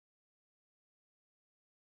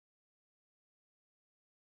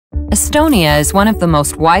Estonia is one of the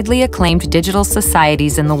most widely acclaimed digital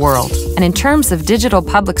societies in the world, and in terms of digital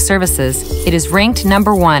public services, it is ranked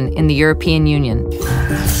 #1 in the European Union.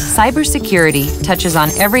 Cybersecurity touches on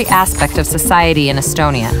every aspect of society in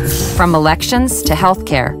Estonia, from elections to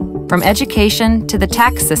healthcare, from education to the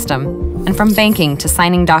tax system, and from banking to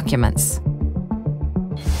signing documents.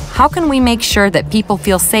 How can we make sure that people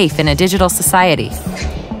feel safe in a digital society?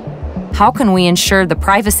 How can we ensure the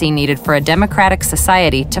privacy needed for a democratic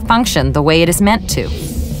society to function the way it is meant to?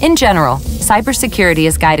 In general, cybersecurity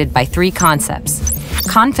is guided by 3 concepts.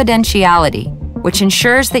 Confidentiality, which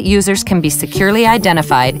ensures that users can be securely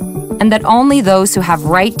identified and that only those who have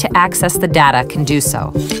right to access the data can do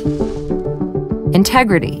so.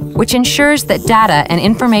 Integrity, which ensures that data and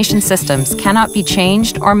information systems cannot be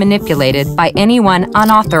changed or manipulated by anyone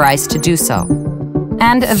unauthorized to do so.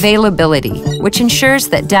 And availability, which ensures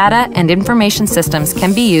that data and information systems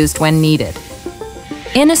can be used when needed.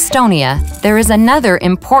 In Estonia, there is another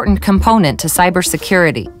important component to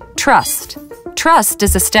cybersecurity: trust. Trust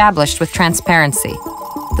is established with transparency.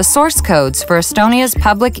 The source codes for Estonia's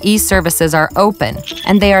public e-services are open,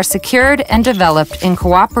 and they are secured and developed in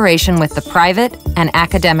cooperation with the private and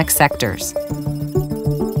academic sectors.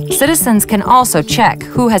 Citizens can also check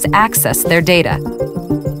who has accessed their data.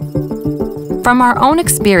 From our own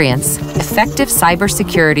experience, effective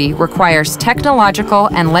cybersecurity requires technological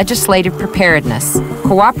and legislative preparedness,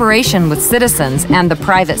 cooperation with citizens and the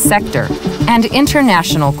private sector, and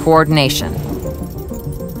international coordination.